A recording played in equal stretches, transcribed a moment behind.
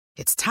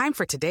It's time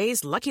for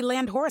today's Lucky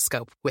Land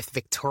horoscope with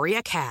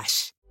Victoria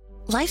Cash.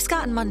 Life's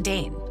gotten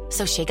mundane,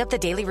 so shake up the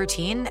daily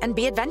routine and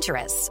be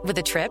adventurous with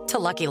a trip to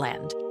Lucky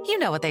Land. You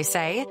know what they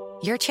say,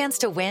 your chance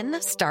to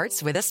win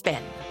starts with a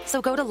spin.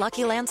 So go to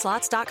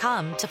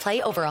LuckyLandSlots.com to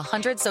play over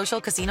 100 social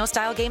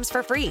casino-style games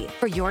for free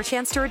for your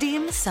chance to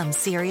redeem some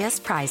serious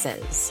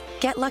prizes.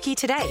 Get lucky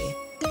today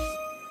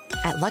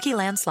at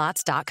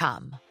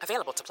LuckyLandSlots.com.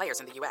 Available to players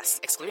in the U.S.,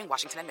 excluding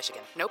Washington and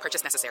Michigan. No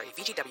purchase necessary.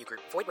 VGW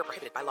Group. Void where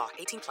prohibited by law.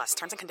 18+.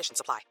 Terms and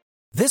conditions apply.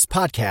 This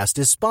podcast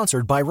is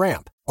sponsored by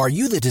Ramp. Are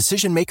you the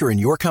decision maker in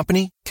your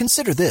company?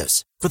 Consider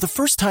this. For the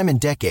first time in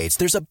decades,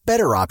 there's a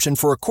better option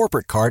for a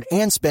corporate card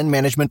and spend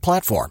management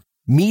platform.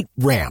 Meet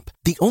Ramp,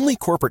 the only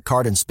corporate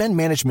card and spend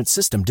management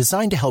system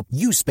designed to help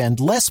you spend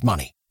less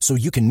money so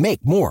you can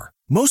make more.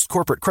 Most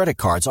corporate credit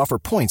cards offer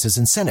points as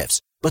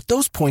incentives, but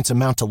those points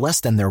amount to less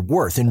than their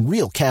worth in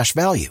real cash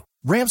value.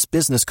 Ramp's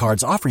business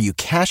cards offer you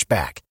cash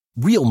back,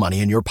 real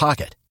money in your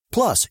pocket.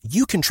 Plus,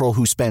 you control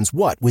who spends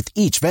what with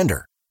each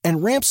vendor.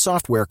 And Ramp's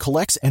software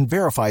collects and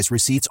verifies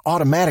receipts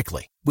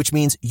automatically, which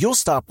means you'll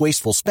stop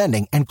wasteful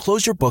spending and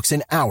close your books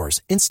in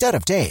hours instead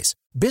of days.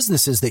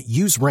 Businesses that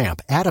use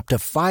Ramp add up to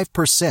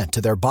 5%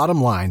 to their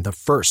bottom line the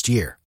first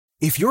year.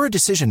 If you're a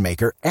decision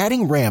maker,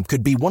 adding Ramp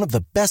could be one of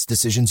the best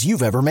decisions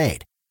you've ever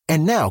made.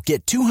 And now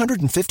get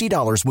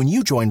 $250 when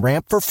you join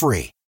Ramp for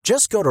free.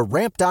 Just go to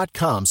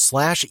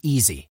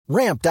ramp.com/easy.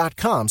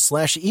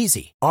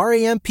 Ramp.com/easy.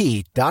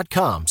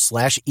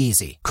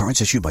 RAMP.com/easy.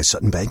 Cards issued by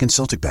Sutton Bank and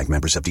Celtic Bank,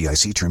 members of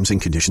FDIC. Terms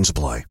and conditions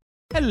apply.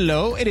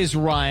 Hello, it is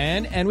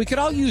Ryan, and we could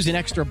all use an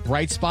extra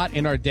bright spot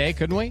in our day,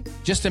 couldn't we?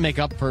 Just to make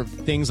up for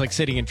things like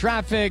sitting in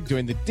traffic,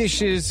 doing the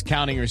dishes,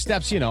 counting your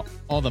steps,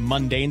 all the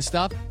mundane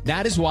stuff.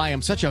 That is why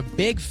I'm such a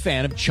big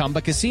fan of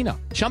Chumba Casino.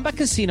 Chumba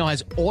Casino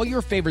has all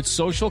your favorite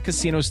social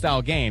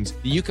casino-style games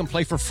that you can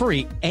play for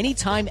free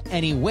anytime,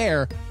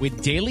 anywhere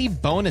with daily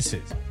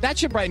bonuses. That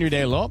should brighten your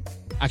day a little.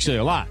 Actually,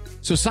 a lot.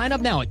 So sign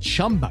up now at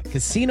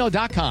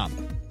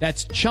ChumbaCasino.com.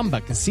 That's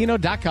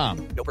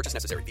ChumbaCasino.com. No purchase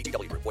necessary.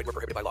 VGW Group. Void where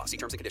prohibited by law. See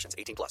terms and conditions.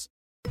 18+.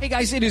 Hey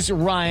guys, it is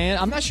Ryan.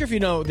 I'm not sure if you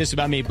know this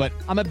about me, but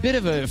I'm a bit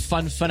of a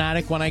fun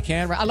fanatic when I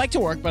can. I like to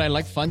work, but I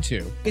like fun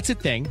too. It's a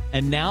thing.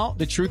 And now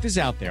the truth is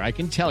out there. I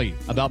can tell you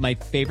about my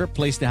favorite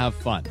place to have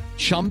fun.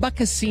 Chumba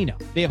Casino.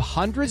 They have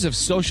hundreds of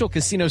social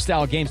casino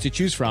style games to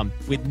choose from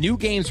with new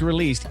games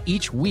released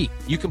each week.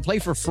 You can play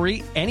for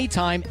free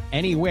anytime,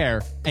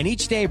 anywhere. And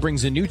each day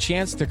brings a new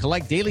chance to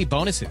collect daily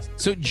bonuses.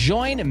 So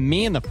join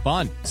me in the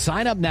fun.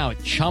 Sign up now at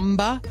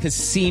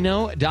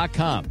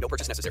ChumbaCasino.com. No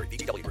purchase necessary.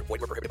 VGW Group. Void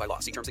where prohibited by law.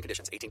 See terms and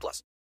conditions.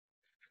 18+.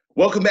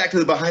 Welcome back to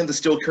the Behind the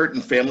Steel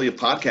Curtain family of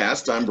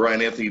podcasts. I'm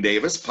Brian Anthony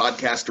Davis,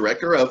 podcast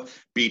director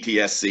of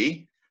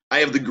BTSC. I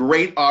have the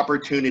great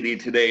opportunity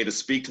today to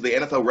speak to the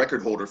NFL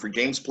record holder for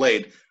games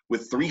played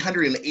with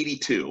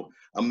 382,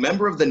 a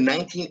member of the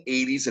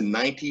 1980s and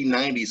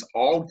 1990s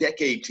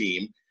all-decade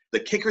team, the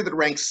kicker that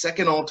ranks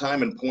second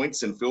all-time in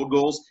points and field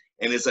goals,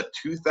 and is a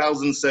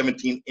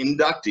 2017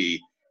 inductee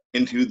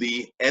into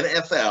the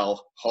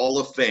NFL Hall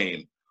of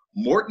Fame.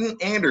 Morten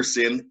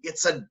Andersen,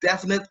 it's a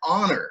definite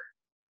honor.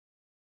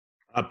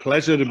 A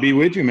pleasure to be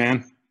with you,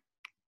 man.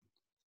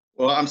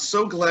 Well, I'm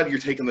so glad you're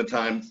taking the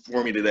time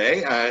for me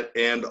today,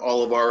 and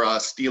all of our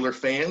Steeler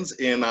fans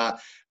in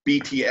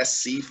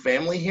BTSC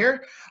family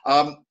here.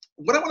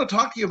 What I want to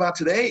talk to you about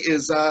today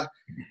is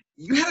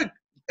you had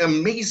an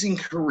amazing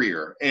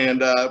career,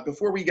 and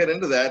before we get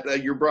into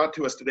that, you're brought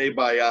to us today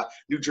by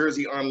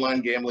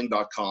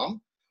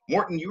NewJerseyOnlineGambling.com.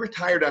 Morten, you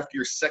retired after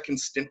your second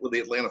stint with the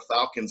Atlanta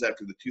Falcons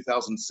after the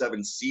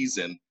 2007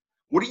 season.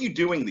 What are you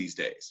doing these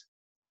days?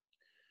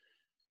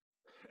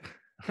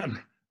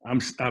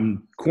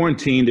 I'm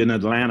quarantined in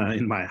Atlanta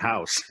in my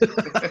house.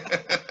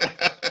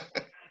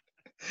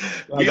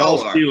 Like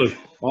all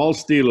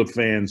Steeler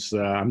fans,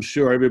 I'm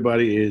sure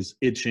everybody is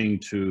itching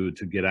to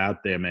get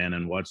out there, man,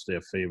 and watch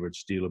their favorite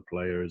Steeler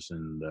players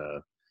and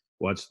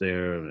watch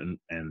there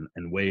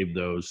and wave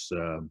those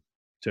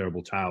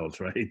terrible towels,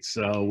 right?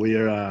 So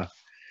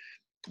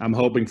I'm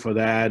hoping for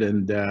that,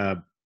 and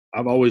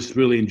I've always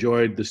really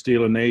enjoyed the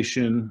Steeler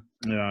Nation.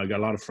 I got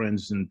a lot of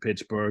friends in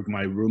Pittsburgh.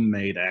 My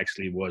roommate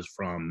actually was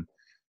from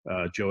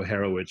Joe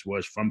Harowitz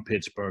was from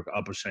Pittsburgh,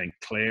 Upper St.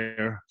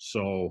 Clair.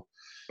 So,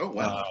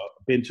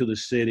 been to the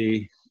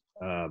city,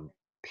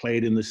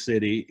 played in the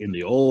city in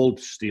the old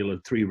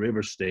Steeler Three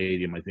River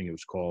Stadium, I think it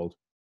was called.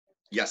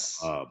 Yes.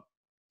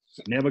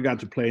 Never got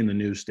to play in the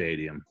new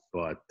stadium,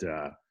 but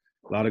a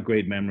lot of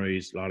great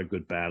memories, a lot of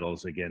good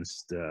battles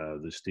against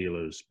the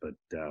Steelers. But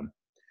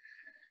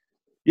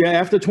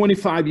after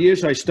 25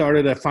 years, I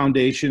started a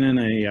foundation and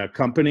a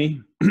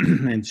company,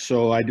 and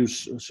so I do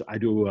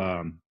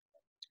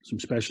some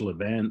special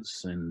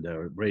events and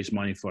raise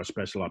money for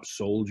special ops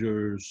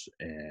soldiers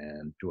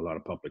and do a lot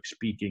of public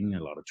speaking,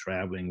 a lot of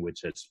traveling,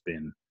 which has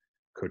been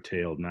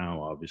curtailed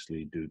now,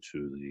 obviously, due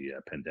to the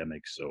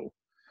pandemic. So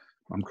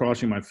I'm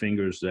crossing my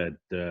fingers that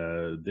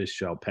this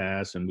shall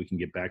pass and we can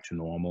get back to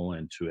normal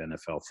and to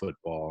NFL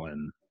football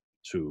and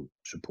to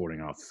supporting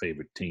our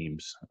favorite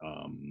teams.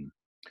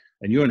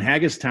 And you're in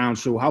Hagerstown,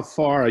 so how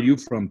far are you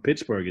from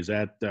Pittsburgh? Is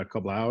that a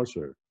couple hours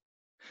or?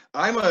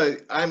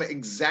 I'm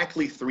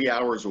exactly 3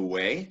 hours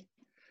away,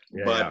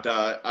 but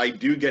I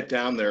do get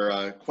down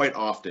there quite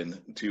often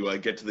to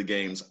get to the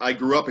games. I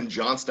grew up in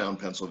Johnstown,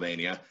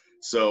 Pennsylvania,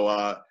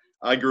 so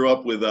I grew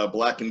up with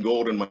black and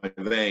gold in my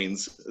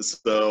veins.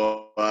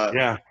 So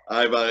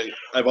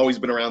I've always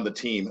been around the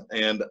team,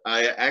 and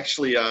I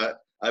actually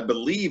I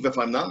believe, if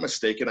I'm not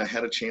mistaken, I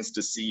had a chance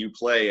to see you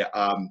play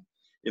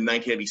in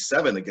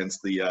 1987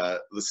 against the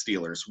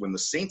Steelers when the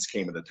Saints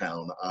came into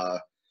town.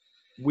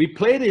 We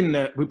played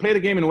a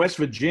game in West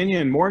Virginia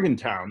in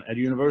Morgantown at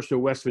University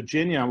of West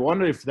Virginia. I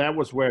wonder if that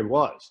was where it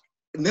was.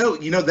 No,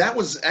 that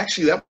was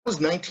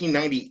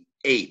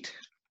 1998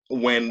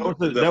 when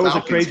that was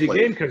a crazy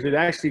game because it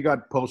actually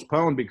got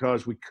postponed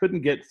because we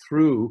couldn't get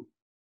through.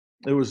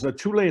 There was a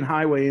 2-lane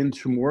highway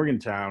into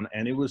Morgantown,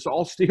 and it was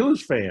all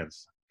Steelers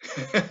fans,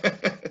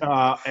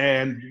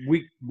 and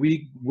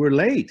we were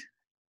late.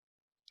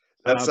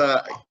 That's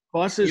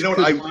buses could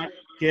not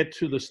get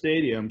to the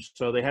stadium,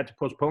 so they had to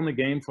postpone the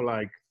game for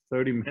like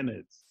 30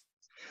 minutes.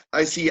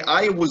 I see.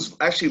 I was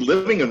actually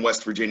living in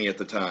West Virginia at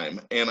the time,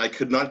 and I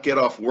could not get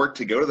off work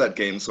to go to that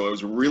game, so I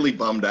was really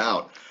bummed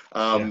out.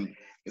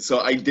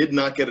 So I did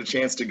not get a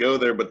chance to go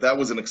there, but that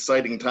was an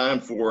exciting time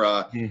for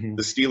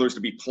the Steelers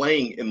to be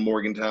playing in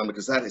Morgantown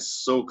because that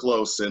is so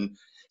close. And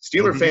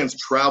Steeler fans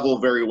travel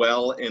very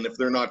well, and if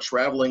they're not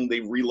traveling,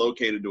 they've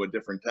relocated to a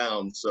different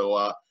town.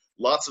 So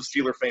lots of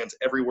Steeler fans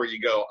everywhere you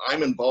go.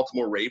 I'm in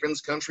Baltimore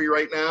Ravens country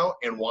right now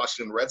and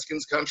Washington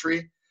Redskins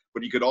country,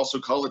 but you could also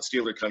call it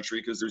Steeler country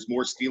because there's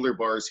more Steeler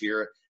bars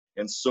here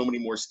and so many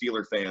more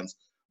Steeler fans.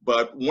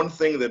 But one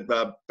thing that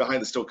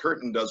Behind the Steel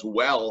Curtain does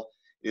well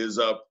is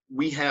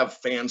we have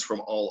fans from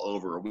all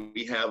over.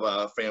 We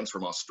have fans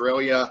from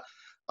Australia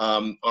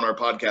on our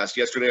podcast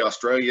yesterday,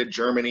 Australia,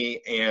 Germany,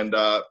 and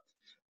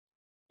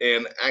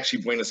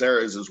actually Buenos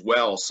Aires as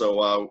well.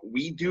 So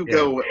we do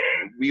go,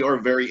 we are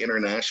very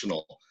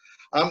international.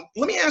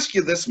 Let me ask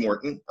you this,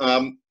 Morten.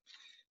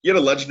 You had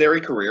a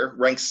legendary career,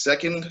 ranked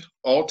second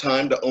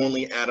all-time to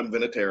only Adam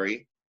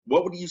Vinatieri.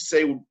 What would you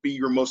say would be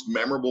your most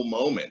memorable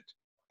moment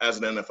as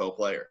an NFL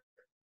player?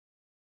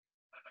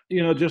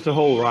 Just the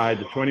whole ride,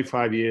 the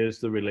 25 years,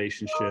 the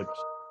relationships,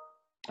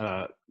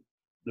 the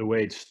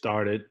way it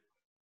started,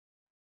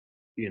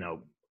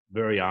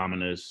 very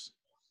ominous.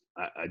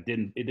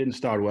 It didn't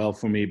start well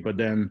for me, but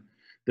then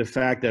the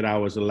fact that I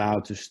was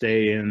allowed to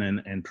stay in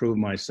and prove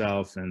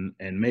myself and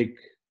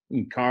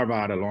carve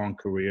out a long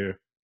career.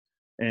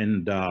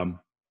 And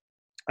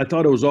I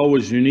thought it was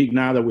always unique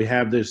now that we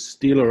have this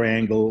Steeler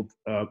angle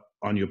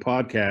on your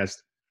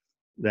podcast,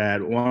 that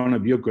one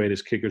of your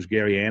greatest kickers,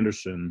 Gary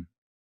Anderson,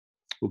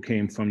 who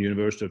came from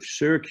University of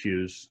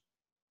Syracuse,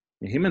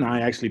 him and I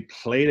actually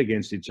played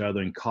against each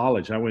other in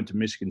college. I went to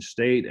Michigan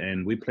State,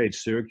 and we played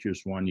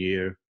Syracuse one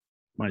year,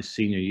 my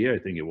senior year, I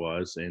think it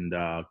was. And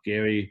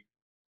Gary,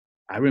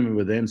 I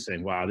remember then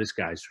saying, wow, this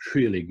guy's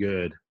really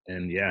good.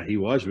 And yeah, he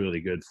was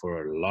really good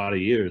for a lot of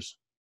years.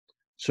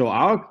 So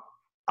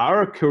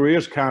our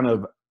careers kind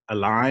of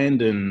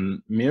aligned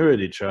and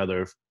mirrored each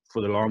other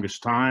for the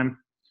longest time.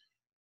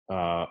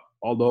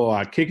 Although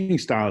our kicking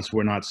styles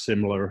were not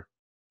similar,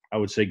 I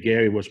would say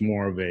Gary was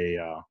more of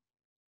a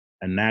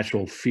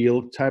natural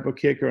field type of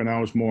kicker, and I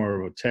was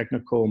more of a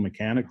technical,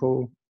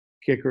 mechanical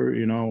kicker.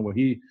 Where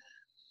he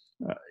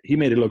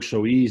made it look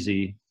so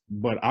easy.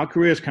 But our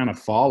careers kind of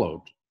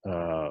followed,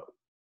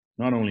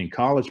 not only in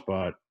college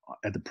but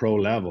at the pro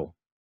level.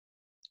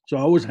 So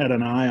I always had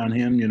an eye on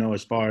him,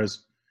 as far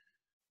as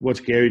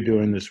what's Gary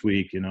doing this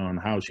week, and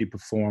how's he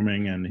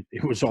performing, and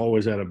it was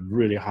always at a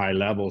really high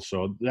level.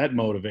 So that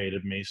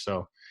motivated me.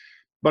 So.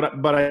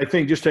 But I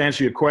think, just to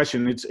answer your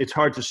question, it's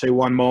hard to say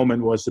one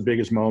moment was the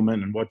biggest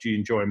moment and what do you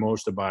enjoy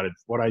most about it.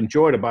 What I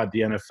enjoyed about the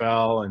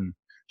NFL and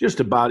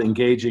just about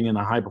engaging in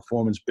a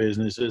high-performance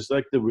business is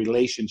like the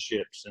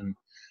relationships and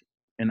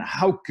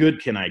how good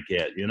can I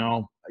get,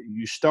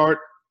 You start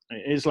 –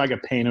 it's like a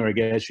painter, I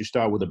guess. You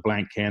start with a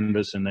blank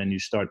canvas and then you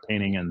start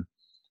painting and,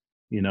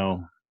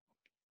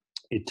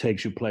 it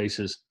takes you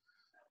places.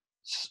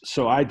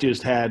 So I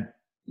just had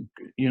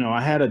 –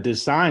 I had a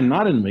design,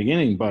 not in the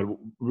beginning, but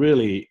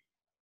really –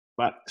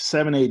 about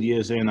 7-8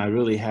 years in, I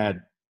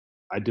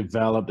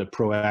developed a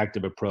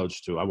proactive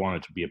approach to, I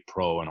wanted to be a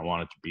pro and I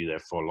wanted to be there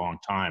for a long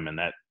time. And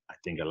that, I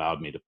think, allowed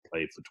me to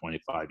play for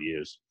 25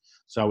 years.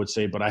 So I would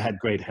say, but I had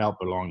great help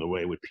along the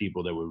way with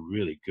people that were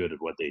really good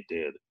at what they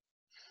did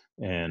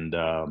and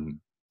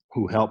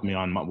who helped me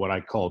on what I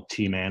call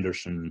Team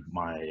Anderson,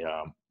 my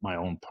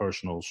own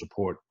personal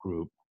support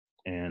group.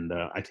 And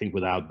I think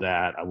without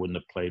that, I wouldn't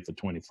have played for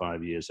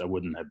 25 years. I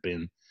wouldn't have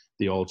been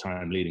the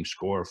all-time leading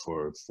scorer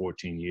for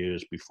 14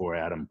 years before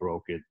Adam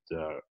broke it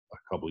a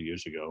couple of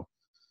years ago.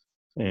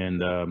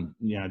 And,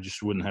 I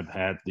just wouldn't have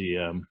had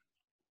the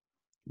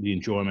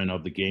enjoyment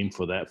of the game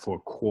for a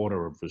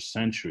quarter of a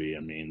century.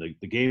 I mean,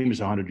 the game is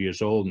 100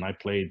 years old, and I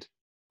played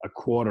a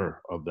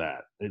quarter of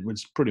that. It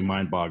was pretty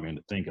mind-boggling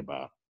to think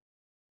about.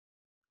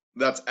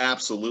 That's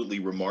absolutely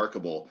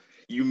remarkable.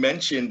 You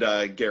mentioned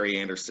Gary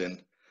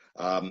Anderson.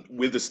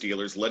 with the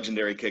Steelers,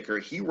 legendary kicker.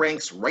 He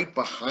ranks right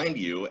behind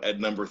you at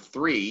number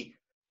 3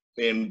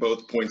 in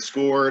both points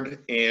scored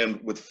and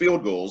with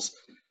field goals.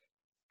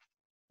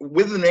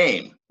 With the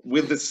name,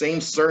 with the same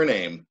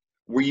surname,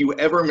 were you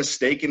ever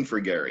mistaken for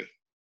Gary,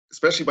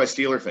 especially by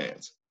Steeler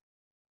fans?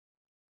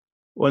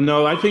 Well,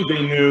 no, I think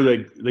they knew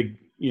that,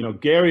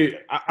 Gary,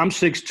 I'm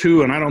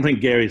 6'2", and I don't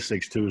think Gary's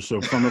 6'2",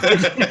 so from a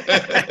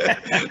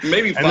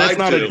maybe 5'2". And that's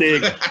not a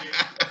dig.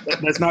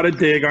 That's not a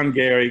dig on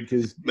Gary,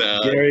 because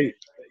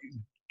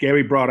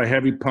Gary brought a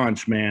heavy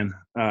punch, man,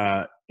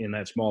 in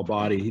that small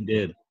body. He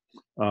did.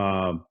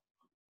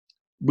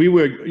 We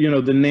were,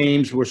 the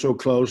names were so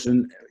close,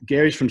 and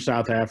Gary's from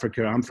South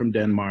Africa. I'm from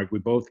Denmark. We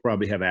both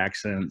probably have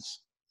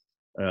accents.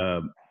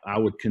 I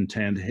would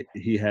contend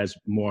he has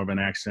more of an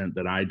accent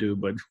than I do,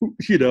 but,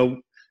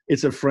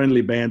 it's a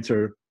friendly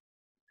banter.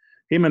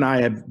 Him and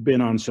I have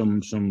been on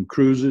some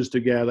cruises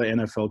together,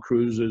 NFL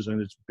cruises,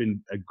 and it's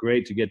been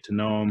great to get to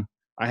know him.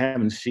 I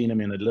haven't seen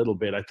him in a little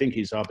bit. I think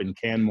he's up in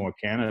Canmore,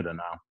 Canada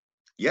now.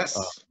 Yes.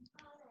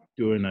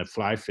 Doing a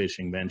fly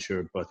fishing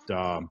venture, but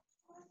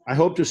I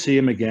hope to see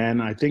him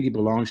again. I think he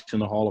belongs in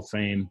the Hall of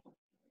Fame.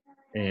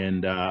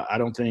 And I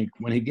don't think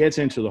when he gets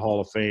into the Hall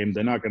of Fame,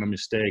 they're not going to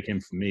mistake him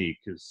for me,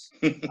 because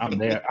I'm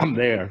there. I'm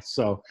there.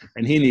 So,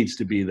 and he needs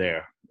to be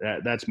there.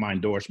 That's my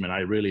endorsement. I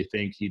really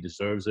think he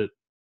deserves it.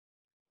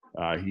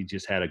 He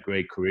just had a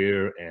great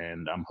career,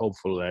 and I'm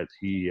hopeful that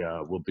he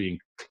will be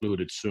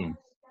included soon.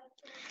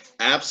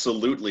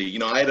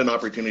 Absolutely. I had an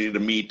opportunity to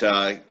meet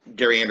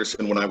Gary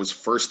Anderson when I was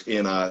first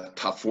in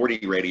Top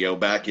 40 radio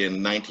back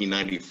in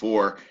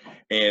 1994.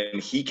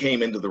 And he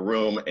came into the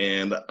room,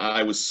 and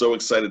I was so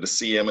excited to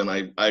see him.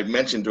 And I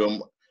mentioned to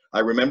him, I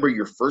remember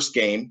your first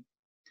game,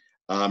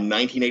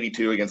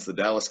 1982 against the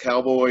Dallas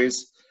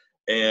Cowboys.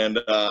 And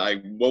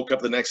I woke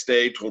up the next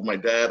day, told my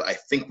dad, I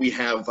think we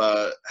have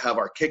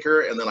our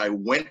kicker. And then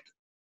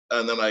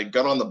I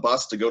got on the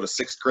bus to go to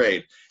 6th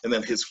grade. And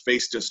then his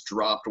face just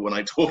dropped when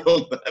I told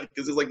him that,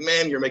 because he's like,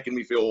 man, you're making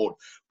me feel old.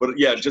 But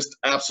yeah, just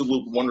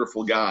absolute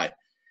wonderful guy.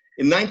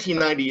 In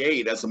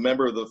 1998, as a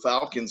member of the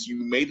Falcons, you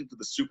made it to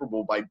the Super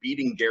Bowl by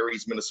beating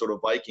Gary's Minnesota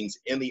Vikings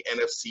in the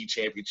NFC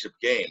Championship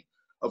game.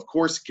 Of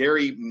course,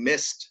 Gary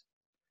missed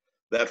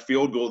that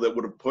field goal that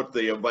would have put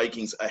the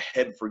Vikings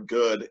ahead for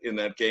good in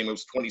that game. It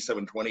was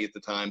 27-20 at the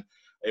time.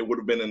 It would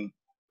have been an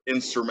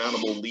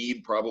insurmountable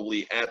lead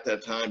probably at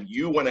that time.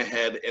 You went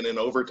ahead and in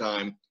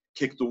overtime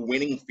kicked the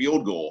winning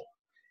field goal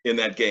in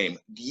that game.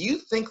 Do you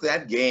think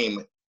that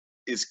game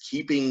is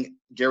keeping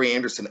Gary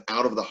Anderson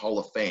out of the Hall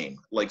of Fame,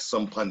 like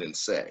some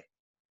pundits say?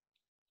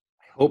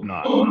 I hope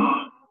not.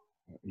 I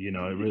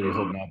really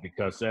hope not,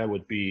 because that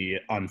would be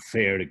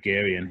unfair to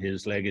Gary and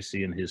his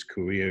legacy and his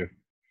career.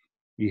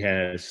 He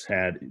has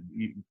had,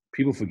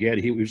 people forget,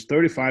 he was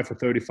 35 for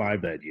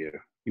 35 that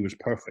year. He was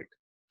perfect.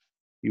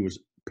 He was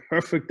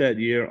perfect that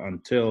year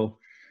until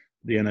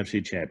the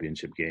NFC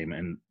Championship game.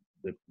 And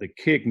the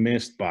kick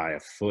missed by a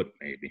foot,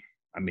 maybe.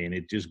 I mean,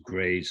 it just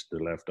grazed the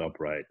left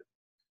upright.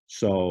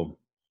 So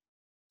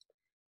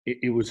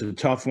it was a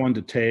tough one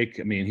to take.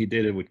 I mean, he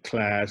did it with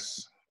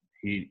class.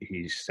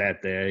 He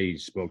sat there. He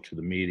spoke to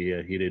the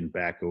media. He didn't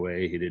back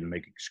away. He didn't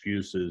make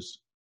excuses.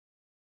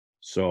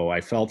 So I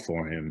felt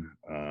for him.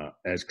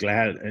 As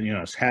glad and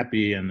as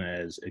happy and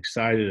as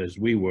excited as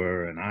we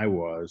were, and I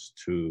was,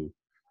 to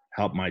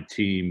help my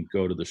team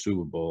go to the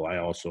Super Bowl,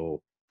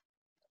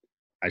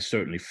 I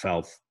certainly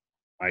felt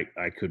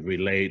I could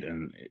relate,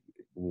 and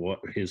what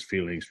his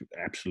feelings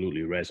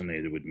absolutely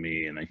resonated with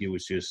me. And he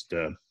was just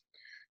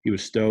he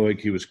was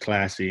stoic, he was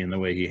classy in the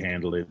way he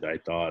handled it, I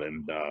thought,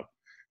 and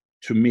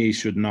to me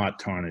should not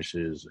tarnish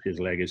his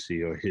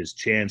legacy or his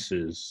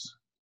chances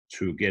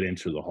to get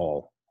into the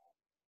Hall.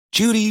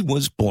 Judy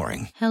was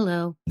boring.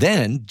 Hello.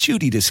 Then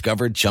Judy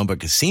discovered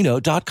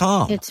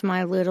ChumbaCasino.com. It's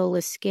my little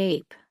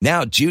escape.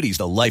 Now Judy's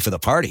the life of the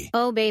party.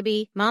 Oh,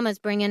 baby, mama's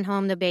bringing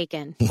home the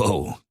bacon.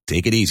 Whoa,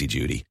 take it easy,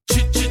 Judy.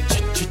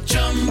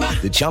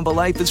 The Chumba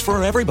life is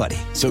for everybody.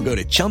 So go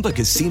to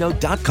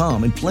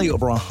ChumbaCasino.com and play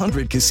over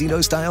 100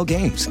 casino-style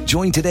games.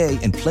 Join today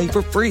and play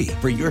for free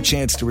for your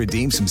chance to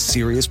redeem some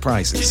serious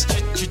prizes.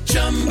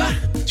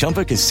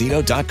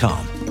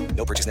 ChumbaCasino.com.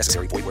 No purchase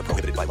necessary. Void where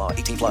prohibited by law.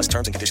 18+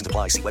 terms and conditions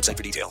apply. See website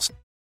for details.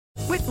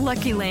 With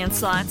Lucky Land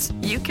Slots,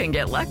 you can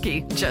get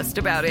lucky just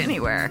about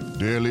anywhere.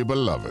 Dearly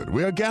beloved,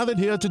 we are gathered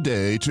here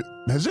today to...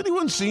 Has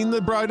anyone seen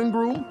the bride and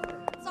groom?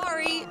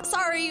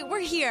 Sorry, we're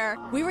here.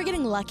 We were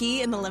getting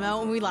lucky in the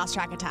limo and we lost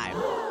track of time.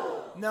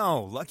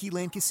 No, Lucky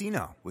Land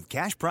Casino, with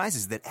cash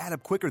prizes that add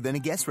up quicker than a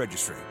guest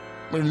registry.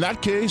 In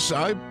that case,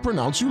 I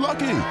pronounce you lucky.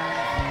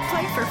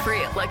 Play for free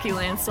at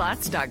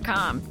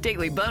LuckyLandSlots.com.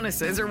 Daily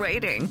bonuses are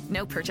waiting.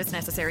 No purchase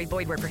necessary.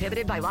 Void where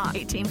prohibited by law.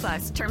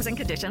 18+. Terms and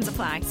conditions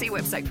apply. See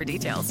website for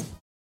details.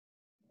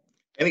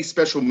 Any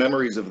special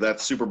memories of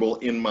that Super Bowl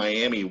in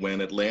Miami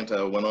when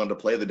Atlanta went on to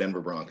play the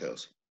Denver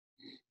Broncos?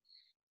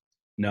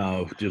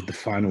 No, just the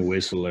final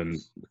whistle and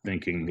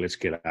thinking, let's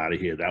get out of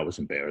here. That was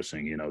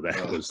embarrassing.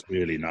 That was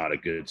really not a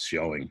good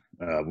showing.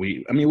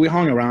 We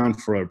hung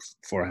around for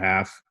a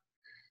half.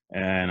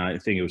 And I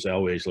think it was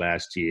Elway's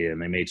last year,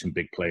 and they made some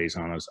big plays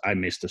on us. I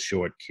missed a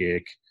short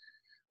kick.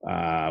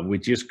 We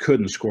just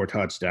couldn't score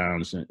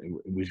touchdowns.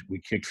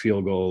 We kicked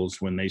field goals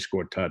when they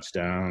scored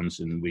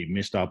touchdowns, and we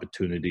missed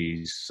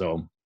opportunities.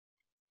 So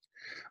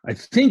I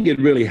think it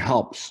really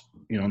helps.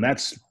 And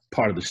that's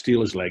part of the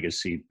Steelers'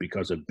 legacy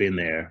because I've been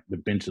there.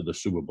 They've been to the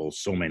Super Bowl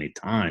so many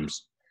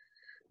times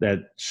that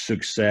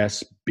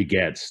success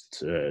begets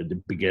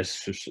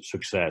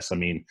success. I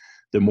mean,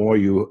 the more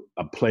you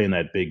play in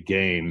that big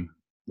game,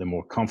 the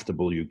more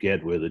comfortable you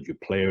get with it. Your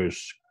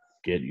players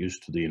get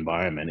used to the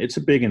environment. It's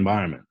a big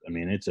environment. I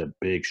mean, it's a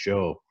big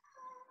show.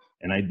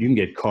 And you can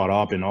get caught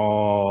up in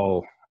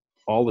all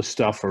the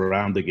stuff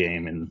around the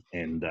game.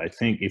 And I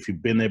think if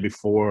you've been there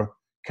before,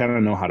 kind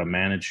of know how to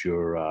manage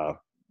your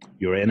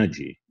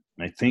energy.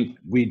 And I think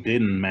we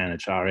didn't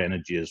manage our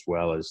energy as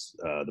well as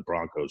the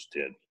Broncos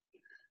did.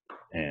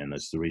 And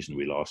that's the reason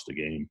we lost the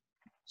game.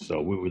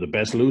 So we were the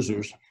best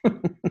losers.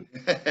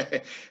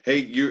 Hey,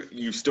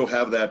 you still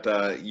have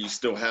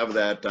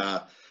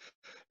that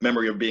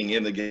memory of being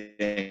in the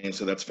game,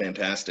 so that's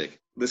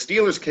fantastic. The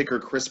Steelers kicker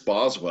Chris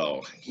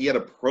Boswell, he had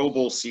a Pro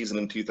Bowl season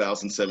in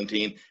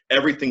 2017.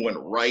 Everything went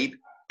right.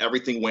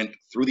 Everything went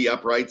through the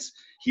uprights.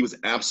 He was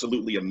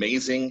absolutely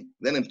amazing.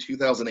 Then in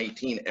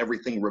 2018,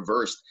 everything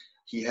reversed.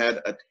 He had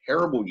a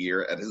terrible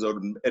year at his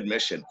own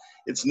admission.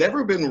 It's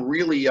never been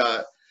really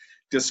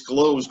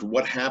disclosed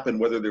what happened,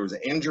 whether there was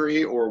an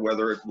injury or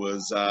whether it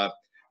was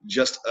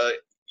just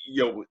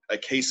a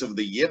case of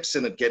the yips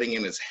and it getting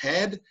in his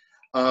head.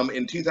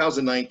 In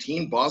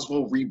 2019,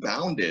 Boswell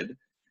rebounded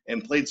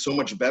and played so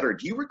much better.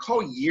 Do you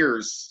recall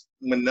years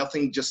when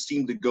nothing just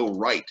seemed to go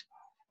right?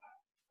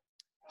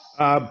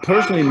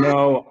 Personally,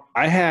 no.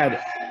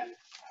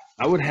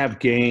 I would have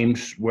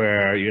games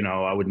where,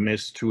 I would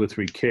miss 2 or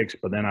 3 kicks,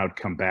 but then I would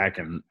come back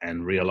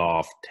and reel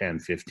off 10,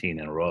 15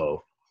 in a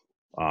row.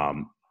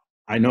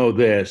 I know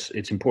this.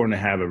 It's important to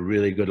have a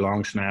really good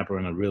long snapper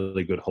and a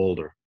really good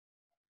holder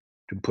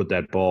to put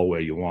that ball where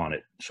you want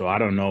it. So I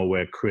don't know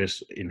where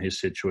Chris, in his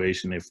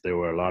situation, if there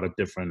were a lot of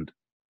different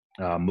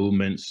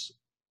movements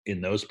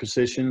in those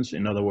positions.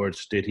 In other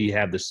words, did he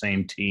have the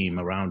same team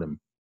around him?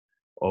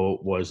 Or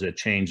was there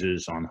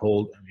changes on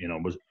hold?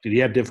 Did he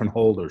have different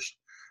holders?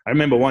 I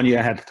remember one year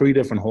I had 3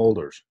 different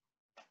holders.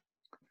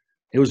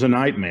 It was a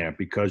nightmare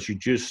because you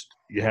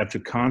have to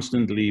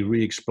constantly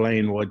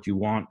re-explain what you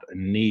want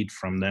and need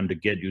from them to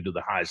get you to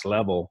the highest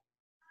level.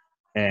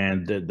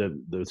 And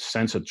the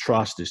sense of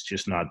trust is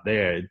just not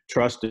there.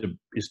 Trust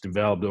is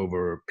developed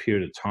over a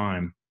period of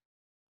time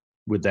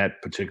with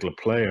that particular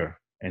player.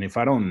 And if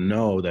I don't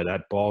know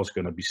that ball is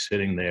going to be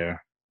sitting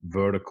there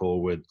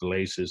vertical with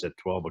laces at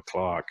 12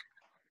 o'clock,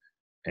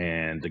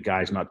 and the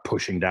guy's not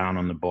pushing down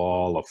on the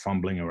ball or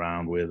fumbling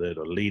around with it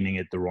or leaning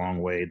it the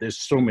wrong way, there's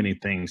so many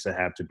things that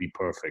have to be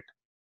perfect.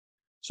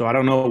 So I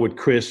don't know with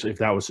Chris if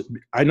that was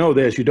 – I know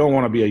this. You don't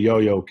want to be a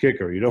yo-yo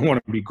kicker. You don't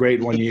want to be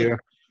great one year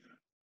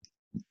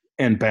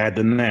and bad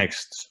the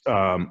next.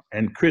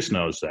 And Chris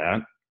knows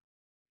that.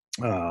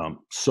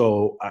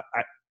 So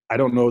I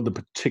don't know the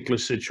particular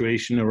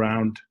situation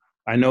around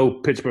 – I know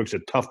Pittsburgh's a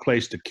tough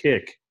place to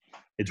kick.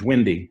 It's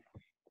windy,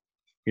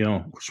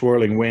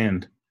 swirling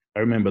wind. I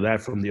remember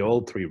that from the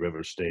old Three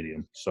Rivers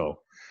Stadium. So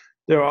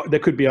there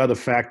could be other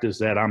factors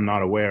that I'm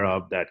not aware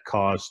of that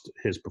caused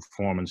his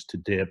performance to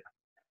dip.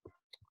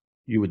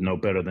 You would know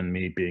better than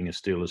me, being a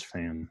Steelers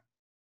fan.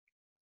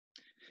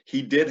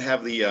 He did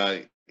have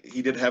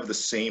the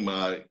same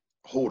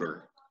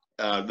holder.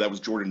 That was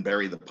Jordan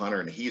Berry, the punter,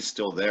 and he's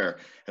still there.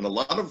 And a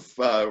lot of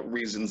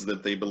reasons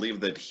that they believe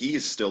that he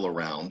is still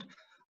around.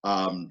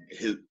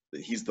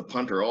 He's the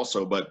punter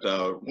also, but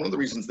one of the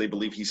reasons they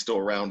believe he's still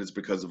around is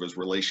because of his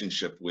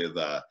relationship with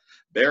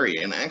Berry.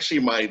 And actually,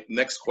 my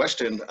next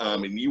question,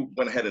 and you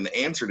went ahead and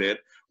answered it,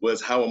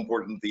 was how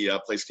important the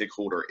place kick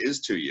holder is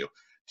to you.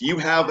 Do you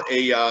have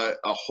a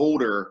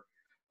holder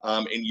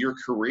in your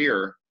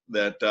career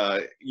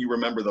that you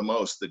remember the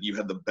most, that you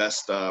had the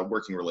best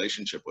working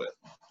relationship with?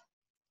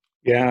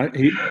 Yeah,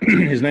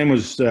 his name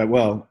was, I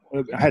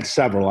had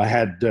several. I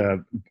had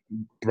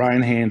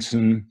Brian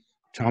Hansen,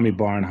 Tommy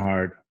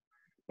Barnhart,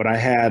 but I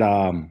had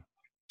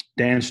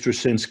Dan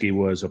Straczynski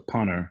was a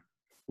punter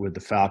with the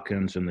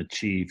Falcons and the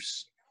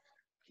Chiefs.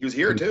 He was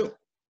here too.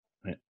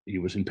 He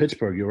was in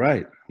Pittsburgh, you're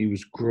right. He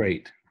was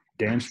great.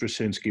 Dan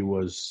Straczynski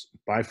was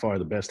by far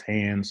the best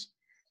hands,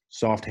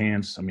 soft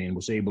hands. I mean,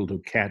 was able to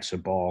catch a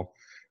ball.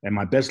 And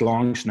my best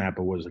long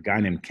snapper was a guy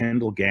named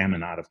Kendall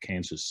Gammon out of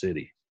Kansas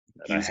City.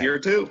 He's here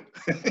too.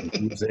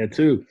 He was there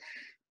too.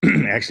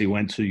 Actually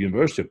went to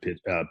University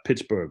of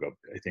Pittsburgh,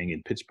 I think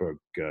in Pittsburgh,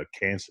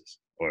 Kansas,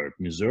 or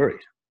Missouri,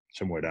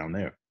 somewhere down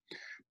there.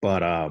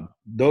 But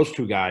those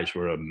 2 guys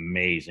were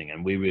amazing,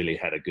 and we really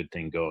had a good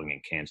thing going in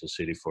Kansas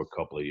City for a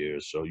couple of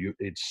years. So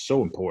it's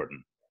so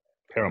important,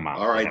 paramount.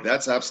 All right,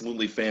 that's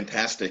absolutely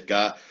fantastic.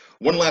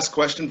 One last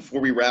question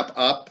before we wrap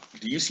up.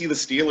 Do you see the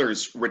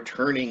Steelers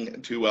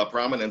returning to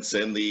prominence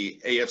in the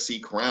AFC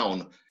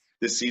crown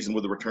this season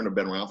with the return of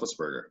Ben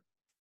Roethlisberger?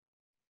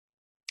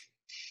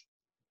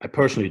 I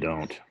personally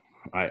don't.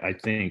 I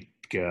think,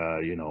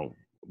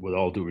 with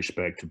all due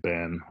respect to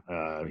Ben,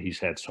 he's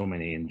had so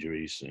many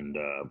injuries, and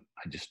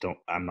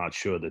I'm not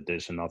sure that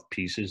there's enough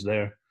pieces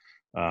there.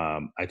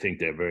 I think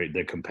they're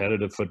a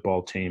competitive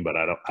football team, but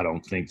I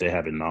don't think they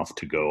have enough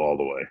to go all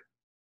the way.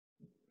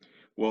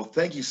 Well,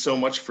 thank you so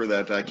much for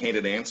that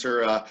candid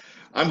answer.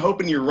 I'm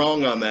hoping you're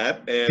wrong on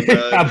that. And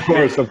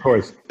Of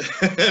course.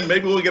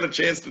 Maybe we'll get a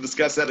chance to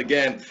discuss that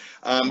again.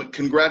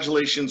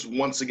 Congratulations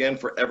once again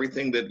for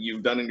everything that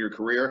you've done in your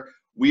career.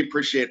 We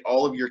appreciate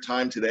all of your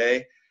time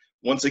today.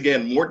 Once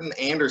again, Morten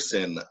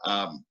Andersen,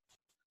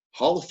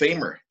 Hall of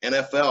Famer,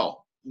 NFL,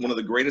 one of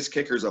the greatest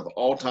kickers of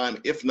all time,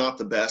 if not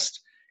the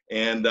best.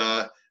 And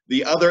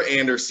the other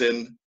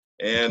Andersen,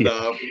 and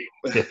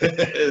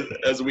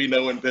as we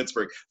know in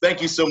Pittsburgh.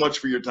 Thank you so much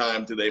for your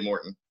time today,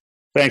 Morten.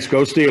 Thanks.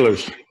 Go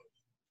Steelers.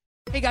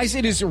 Hey guys,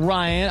 it is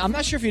Ryan. I'm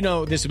not sure if you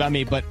know this about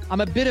me, but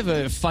I'm a bit of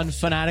a fun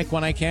fanatic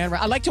when I can.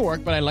 I like to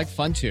work, but I like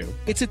fun too.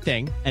 It's a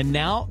thing. And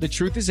now the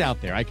truth is out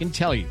there. I can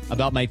tell you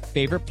about my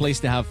favorite place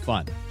to have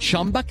fun.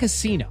 Chumba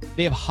Casino.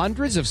 They have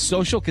hundreds of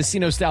social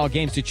casino style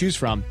games to choose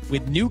from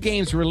with new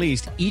games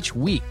released each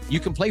week.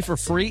 You can play for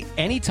free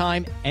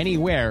anytime,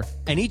 anywhere.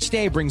 And each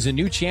day brings a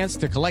new chance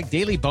to collect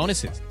daily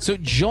bonuses. So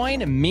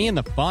join me in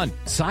the fun.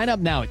 Sign up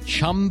now at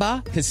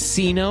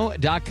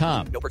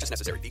ChumbaCasino.com. No purchase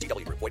necessary.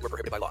 VGW Group. Void where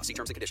prohibited by law. See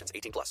terms and conditions.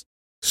 18+.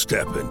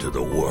 Step into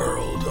the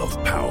world of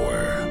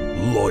power,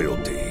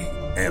 loyalty,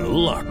 and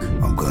luck.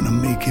 I'm gonna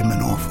make him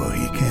an offer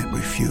he can't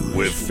refuse.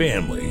 With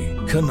family,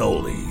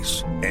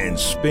 cannolis, and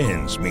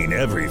spins mean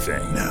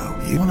everything. Now,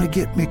 you wanna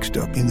get mixed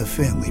up in the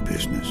family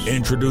business.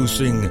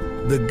 Introducing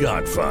The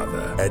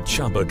Godfather at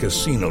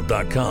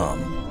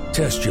ChumbaCasino.com.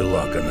 Test your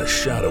luck in the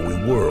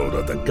shadowy world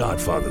of The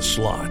Godfather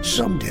slot.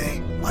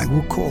 Someday, I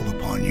will call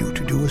upon you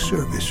to do a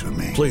service for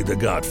me. Play The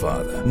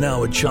Godfather,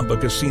 now at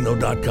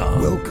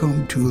ChumbaCasino.com.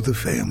 Welcome to the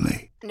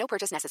family. No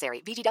purchase necessary.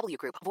 VGW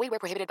Group. Void where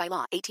prohibited by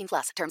law.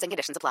 18+. Terms and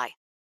conditions apply.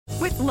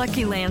 With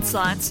Lucky Land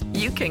Slots,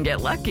 you can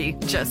get lucky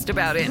just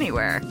about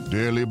anywhere.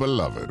 Dearly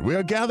beloved, we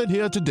are gathered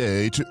here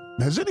today to...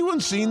 Has anyone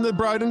seen the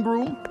bride and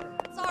groom?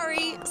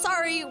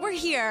 Sorry, we're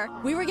here.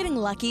 We were getting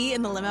lucky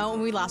in the limo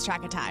and we lost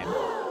track of time.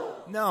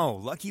 No,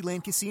 Lucky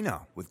Land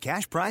Casino, with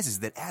cash prizes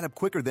that add up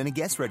quicker than a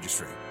guest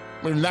registry.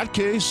 In that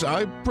case,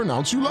 I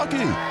pronounce you lucky.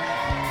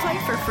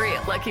 Play for free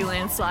at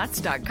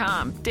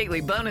LuckyLandSlots.com.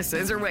 Daily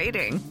bonuses are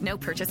waiting. No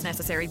purchase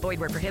necessary. Void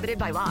where prohibited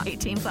by law.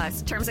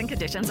 18+. Terms and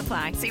conditions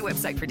apply. See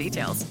website for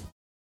details.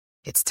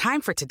 It's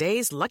time for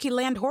today's Lucky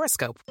Land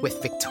horoscope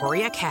with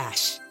Victoria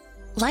Cash.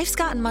 Life's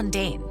gotten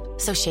mundane,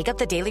 so shake up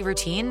the daily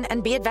routine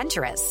and be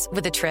adventurous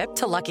with a trip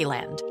to Lucky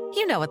Land.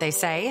 You know what they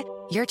say.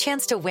 Your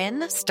chance to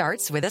win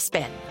starts with a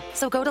spin.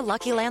 So go to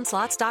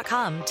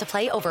LuckyLandSlots.com to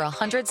play over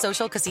 100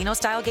 social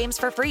casino-style games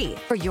for free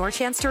for your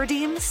chance to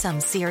redeem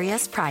some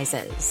serious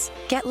prizes.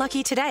 Get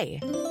lucky today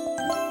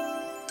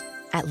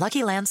at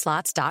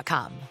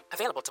LuckyLandSlots.com.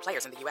 Available to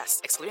players in the U.S.,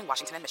 excluding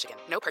Washington and Michigan.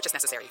 No purchase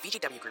necessary.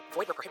 VGW Group.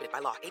 Void where prohibited by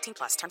law.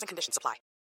 18+. Terms and conditions apply.